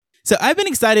So I've been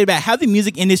excited about how the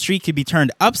music industry could be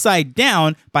turned upside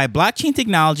down by blockchain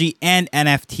technology and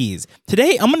NFTs.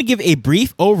 Today, I'm going to give a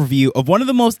brief overview of one of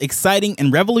the most exciting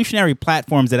and revolutionary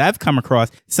platforms that I've come across,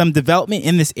 some development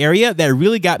in this area that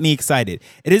really got me excited.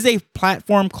 It is a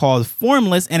platform called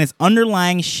Formless and its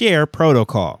underlying share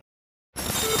protocol.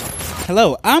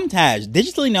 Hello, I'm Taj,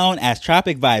 digitally known as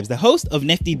Tropic Vibes, the host of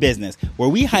Nifty Business, where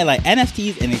we highlight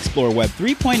NFTs and explore Web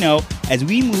 3.0 as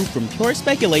we move from pure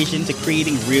speculation to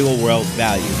creating real-world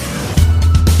value.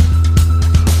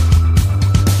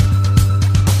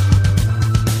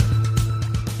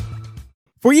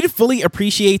 For you to fully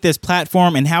appreciate this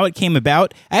platform and how it came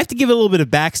about, I have to give a little bit of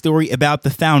backstory about the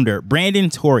founder, Brandon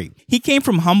Torrey. He came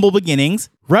from humble beginnings,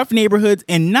 rough neighborhoods,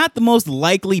 and not the most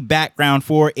likely background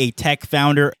for a tech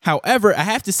founder. However, I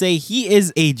have to say he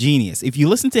is a genius. If you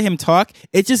listen to him talk,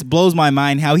 it just blows my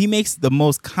mind how he makes the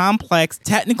most complex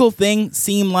technical thing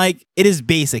seem like it is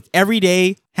basic,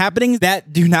 everyday happenings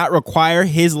that do not require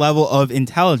his level of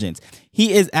intelligence.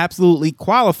 He is absolutely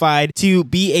qualified to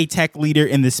be a tech leader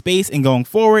in this space, and going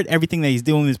forward, everything that he's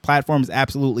doing on this platform is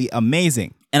absolutely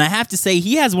amazing. And I have to say,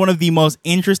 he has one of the most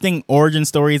interesting origin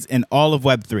stories in all of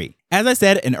Web3. As I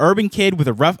said, an urban kid with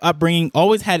a rough upbringing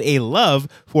always had a love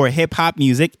for hip-hop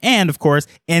music, and of course,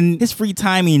 in his free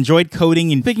time, he enjoyed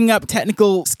coding and picking up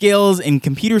technical skills in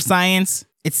computer science.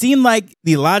 It seemed like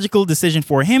the logical decision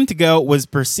for him to go was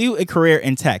pursue a career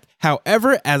in tech.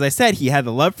 However, as I said, he had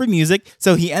the love for music,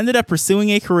 so he ended up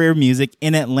pursuing a career in music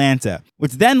in Atlanta,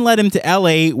 which then led him to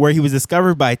LA, where he was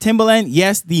discovered by Timbaland,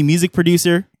 yes, the music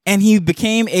producer, and he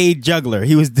became a juggler.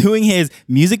 He was doing his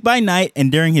music by night,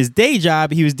 and during his day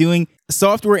job, he was doing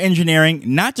software engineering,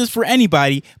 not just for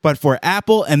anybody, but for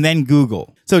Apple and then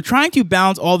Google. So trying to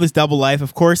balance all this double life,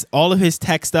 of course, all of his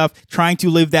tech stuff, trying to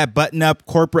live that button-up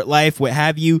corporate life, what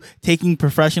have you, taking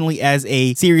professionally as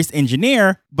a serious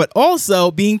engineer, but also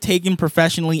being taken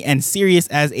professionally and serious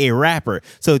as a rapper.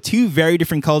 So two very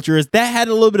different cultures that had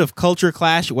a little bit of culture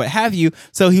clash, what have you.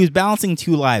 So he was balancing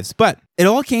two lives, but it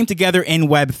all came together in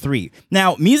Web3.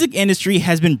 Now, music industry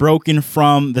has been broken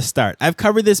from the start. I've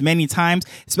covered this many times,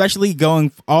 especially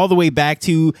going all the way back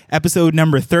to episode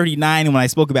number 39 when I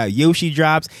spoke about Yoshi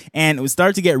drops, and it would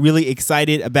start to get really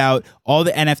excited about all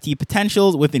the NFT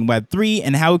potentials within Web3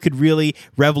 and how it could really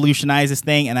revolutionize this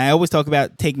thing. And I always talk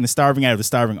about taking the starving out of the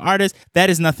starving artist.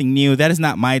 That is nothing new. That is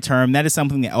not my term. That is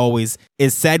something that always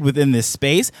is said within this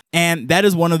space. And that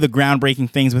is one of the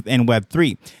groundbreaking things within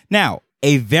Web3. Now,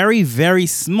 a very, very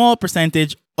small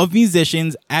percentage of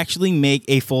musicians actually make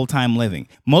a full-time living.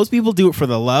 Most people do it for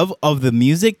the love of the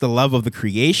music, the love of the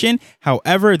creation.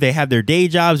 However, they have their day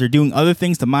jobs, they're doing other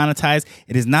things to monetize.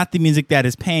 It is not the music that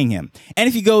is paying him. And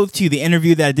if you go to the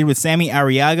interview that I did with Sammy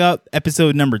Arriaga,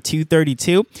 episode number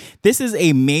 232, this is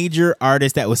a major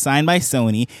artist that was signed by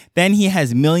Sony. Then he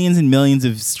has millions and millions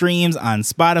of streams on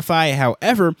Spotify.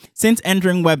 However, since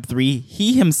entering Web3,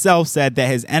 he himself said that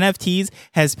his NFTs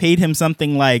has paid him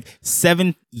something like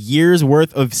 7 years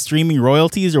worth of streaming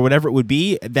royalties or whatever it would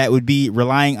be, that would be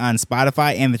relying on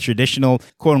Spotify and the traditional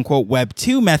quote unquote Web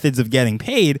 2 methods of getting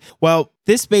paid. Well,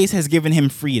 this space has given him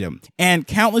freedom. And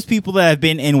countless people that have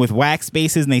been in with wax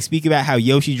spaces, and they speak about how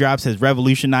Yoshi drops has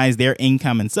revolutionized their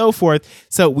income and so forth.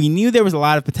 So we knew there was a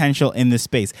lot of potential in this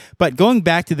space. But going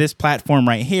back to this platform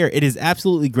right here, it is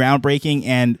absolutely groundbreaking,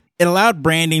 and it allowed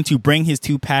Brandon to bring his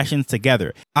two passions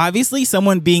together. Obviously,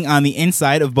 someone being on the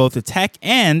inside of both the tech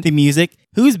and the music,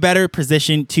 who's better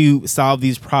positioned to solve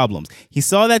these problems? He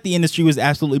saw that the industry was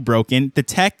absolutely broken. The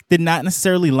tech did not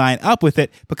necessarily line up with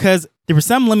it because there were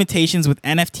some limitations with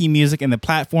NFT music and the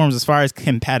platforms as far as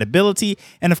compatibility.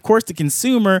 And of course, the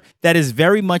consumer that is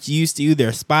very much used to their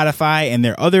Spotify and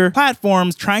their other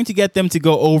platforms, trying to get them to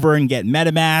go over and get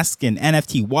MetaMask and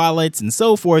NFT wallets and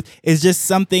so forth is just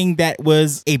something that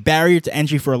was a barrier to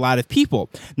entry for a lot of people.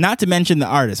 Not to mention the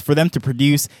artists. For them to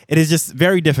produce, it is just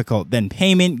very difficult. Then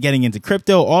payment, getting into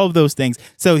crypto, all of those things.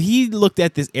 So he looked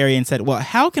at this area and said, well,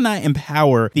 how can I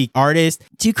empower the artist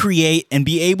to create and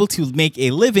be able to make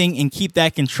a living and keep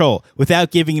that control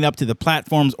without giving it up to the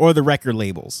platforms or the record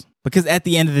labels? Because at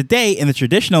the end of the day, in the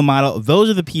traditional model, those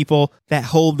are the people that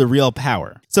hold the real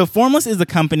power. So Formless is the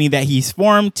company that he's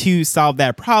formed to solve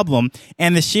that problem.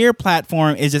 And the Share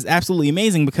platform is just absolutely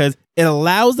amazing because it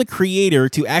allows the creator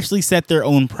to actually set their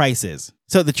own prices.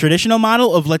 So the traditional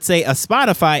model of, let's say, a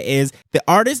Spotify is the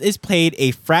artist is paid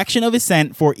a fraction of a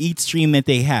cent for each stream that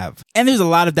they have. And there's a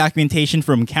lot of documentation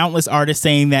from countless artists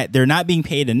saying that they're not being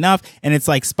paid enough. And it's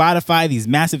like Spotify, these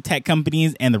massive tech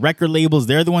companies and the record labels,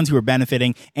 they're the ones who are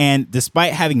benefiting. And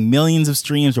despite having millions of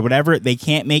streams or whatever, they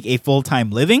can't make a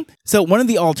full-time living. So one of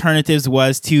the alternatives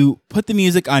was to put the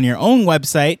music on your own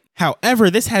website However,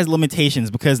 this has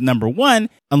limitations because number one,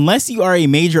 unless you are a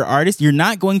major artist, you're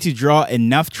not going to draw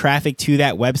enough traffic to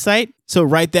that website. So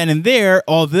right then and there,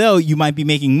 although you might be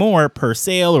making more per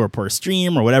sale or per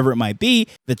stream or whatever it might be,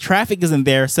 the traffic isn't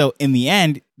there. So in the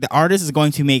end, the artist is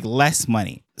going to make less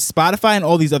money. Spotify and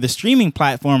all these other streaming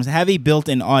platforms have a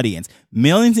built-in audience.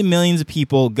 Millions and millions of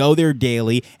people go there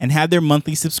daily and have their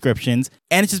monthly subscriptions,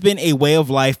 and it's just been a way of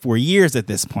life for years at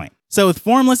this point. So with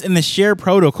Formless and the share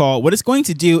protocol, what it's going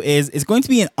to do is it's going to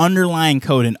be an underlying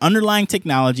code, an underlying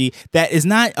technology that is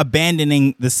not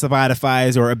abandoning the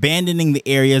Spotify's or abandoning the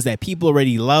areas that people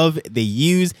already love, they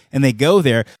use, and they go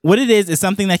there. What it is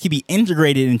something that can be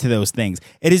integrated into those things.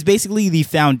 It is basically the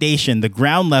foundation, the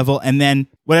ground level, and then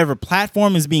whatever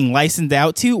platform is being licensed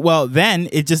out to, well, then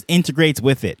it just integrates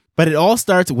with it. But it all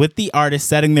starts with the artist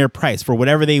setting their price for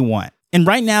whatever they want. And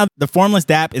right now, the Formless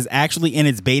app is actually in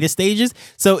its beta stages.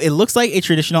 So it looks like a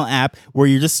traditional app where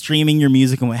you're just streaming your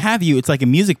music and what have you. It's like a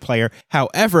music player.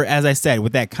 However, as I said,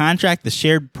 with that contract, the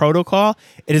shared protocol,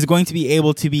 it is going to be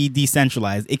able to be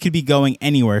decentralized. It could be going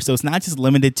anywhere. So it's not just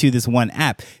limited to this one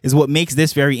app, is what makes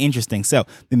this very interesting. So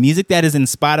the music that is in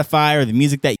Spotify or the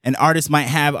music that an artist might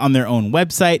have on their own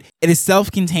website, it is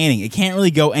self-containing. It can't really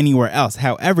go anywhere else.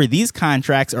 However, these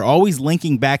contracts are always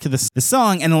linking back to the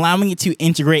song and allowing it to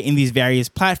integrate in these various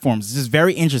platforms. This is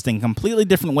very interesting, completely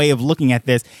different way of looking at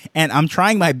this. And I'm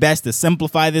trying my best to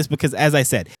simplify this because, as I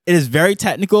said, it is very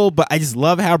technical, but I just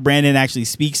love how Brandon actually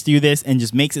speaks through this and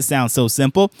just makes it sound so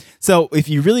simple. So if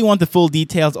you really want the full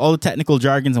details, all the technical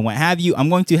jargons and what have you, I'm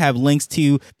going to have links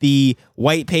to the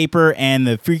white paper and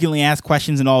the frequently asked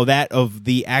questions and all that of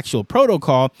the actual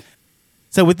protocol.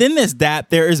 So within this dApp,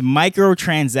 there is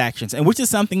microtransactions, and which is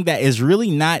something that is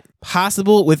really not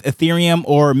possible with Ethereum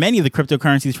or many of the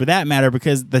cryptocurrencies for that matter,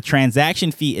 because the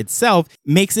transaction fee itself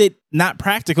makes it not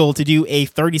practical to do a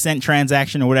 30-cent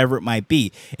transaction or whatever it might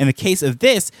be. In the case of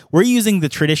this, we're using the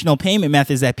traditional payment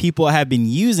methods that people have been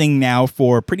using now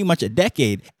for pretty much a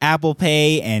decade. Apple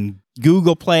Pay and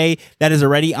Google Play, that is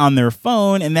already on their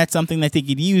phone, and that's something that they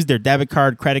could use their debit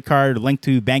card, credit card, link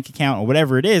to bank account, or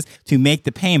whatever it is to make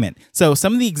the payment. So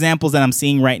some of the examples that I'm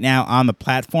seeing right now on the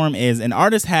platform is an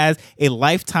artist has a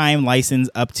lifetime license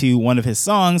up to one of his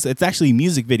songs. It's actually a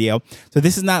music video. So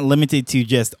this is not limited to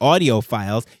just audio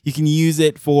files. You can use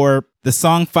it for the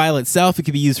song file itself. It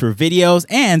could be used for videos,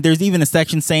 and there's even a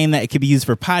section saying that it could be used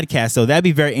for podcasts. So that'd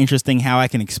be very interesting how I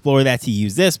can explore that to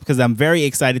use this, because I'm very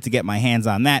excited to get my hands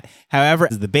on that. However,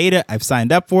 as the beta, I've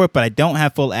signed up for it, but I don't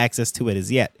have full access to it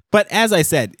as yet. But as I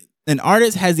said, an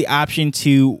artist has the option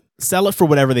to sell it for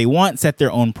whatever they want, set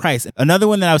their own price. Another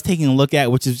one that I was taking a look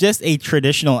at, which is just a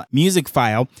traditional music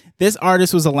file, this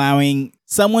artist was allowing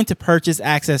someone to purchase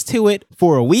access to it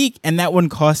for a week, and that one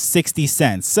cost 60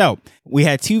 cents. So we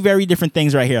had two very different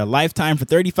things right here, a lifetime for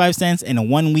 35 cents and a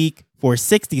 1 week for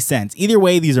 60 cents. Either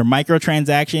way, these are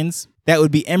microtransactions that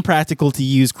would be impractical to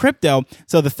use crypto.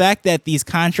 So the fact that these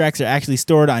contracts are actually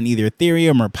stored on either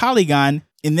Ethereum or Polygon,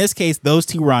 in this case, those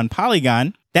two were on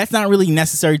Polygon, that's not really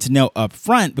necessary to know up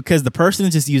front, because the person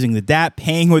is just using the dApp,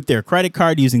 paying with their credit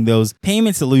card, using those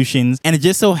payment solutions. And it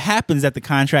just so happens that the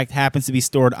contract happens to be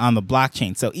stored on the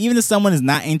blockchain. So even if someone is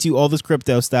not into all this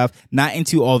crypto stuff, not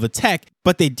into all the tech,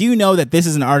 but they do know that this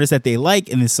is an artist that they like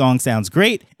and this song sounds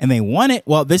great and they want it,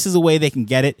 well, this is a way they can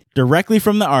get it directly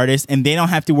from the artist and they don't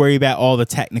have to worry about all the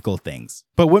technical things.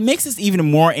 But what makes this even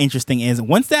more interesting is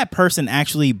once that person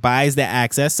actually buys that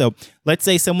access, so let's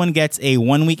say someone gets a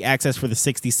 1 week access for the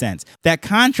 60 cents, that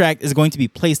contract is going to be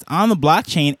placed on the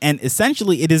blockchain, and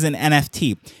essentially it is an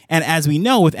NFT. And as we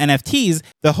know with NFTs,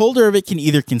 the holder of it can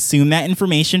either consume that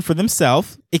information for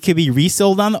themselves, it could be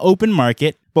resold on the open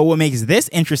market, but what makes this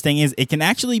interesting is it can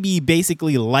actually be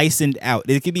basically licensed out.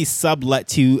 It could be sublet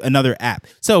to another app.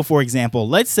 So for example,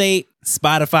 let's say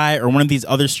Spotify or one of these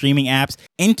other streaming apps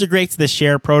integrates the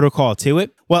share protocol to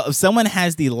it. Well, if someone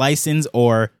has the license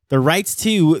or the rights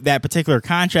to that particular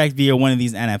contract via one of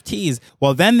these NFTs,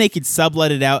 well, then they could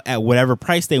sublet it out at whatever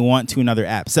price they want to another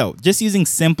app. So just using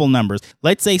simple numbers,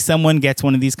 let's say someone gets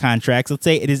one of these contracts. Let's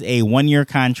say it is a 1 year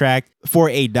contract for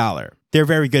 $1. They're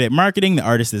very good at marketing. The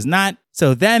artist is not.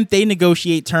 So then they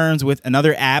negotiate terms with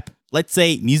another app, let's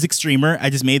say music streamer. I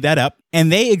just made that up.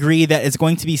 And they agree that it's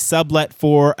going to be sublet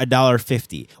for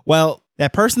 $1.50. Well,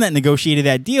 that person that negotiated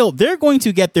that deal, they're going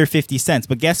to get their 50 cents.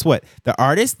 But guess what? The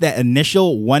artist, that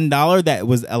initial $1 that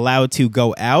was allowed to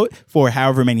go out for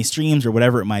however many streams or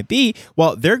whatever it might be,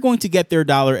 well, they're going to get their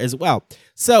dollar as well.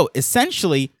 So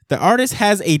essentially, the artist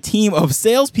has a team of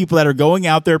salespeople that are going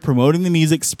out there promoting the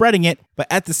music, spreading it, but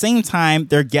at the same time,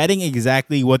 they're getting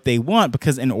exactly what they want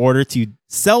because in order to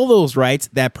sell those rights,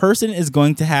 that person is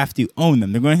going to have to own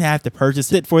them. They're going to have to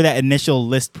purchase it for that initial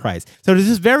list price. So this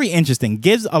is very interesting.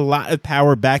 Gives a lot of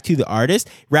power back to the artist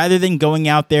rather than going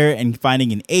out there and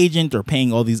finding an agent or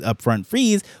paying all these upfront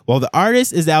fees. While the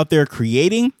artist is out there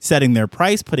creating, setting their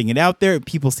price, putting it out there,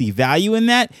 people see value in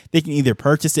that. They can either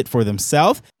purchase it for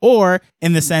themselves or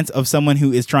in the sense of someone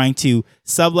who is trying to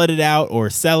sublet it out or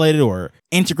sell it or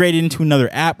integrate it into another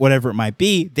app, whatever it might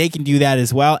be, they can do that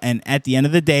as well. And at the end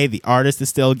of the day, the artist is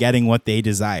still getting what they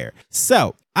desire.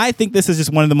 So I think this is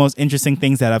just one of the most interesting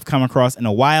things that I've come across in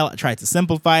a while. I tried to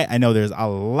simplify it. I know there's a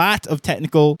lot of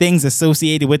technical things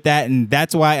associated with that, and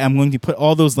that's why I'm going to put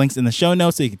all those links in the show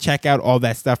notes so you can check out all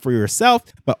that stuff for yourself.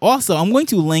 But also, I'm going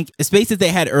to link a space that they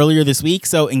had earlier this week.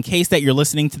 So in case that you're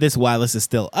listening to this while this is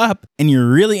still up and you're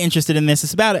really interested in this,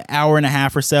 it's about an hour and a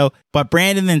half or so. But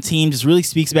Brandon and team just really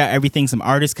speaks about everything. Some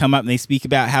artists come up and they speak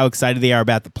about how excited they are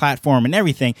about the platform and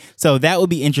everything. So that would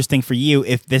be interesting for you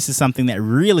if this is something that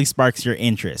really sparks your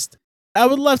interest. I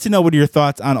would love to know what are your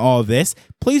thoughts on all of this.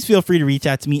 Please feel free to reach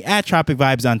out to me at Tropic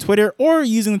Vibes on Twitter or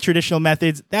using the traditional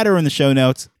methods that are in the show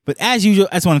notes. But as usual,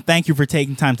 I just want to thank you for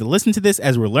taking time to listen to this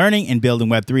as we're learning and building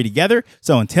Web3 together.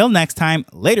 So until next time,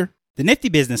 later. The Nifty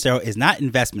Business Arrow is not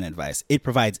investment advice. It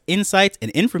provides insights and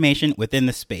information within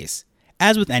the space.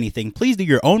 As with anything, please do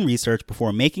your own research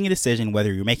before making a decision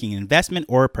whether you're making an investment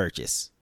or a purchase.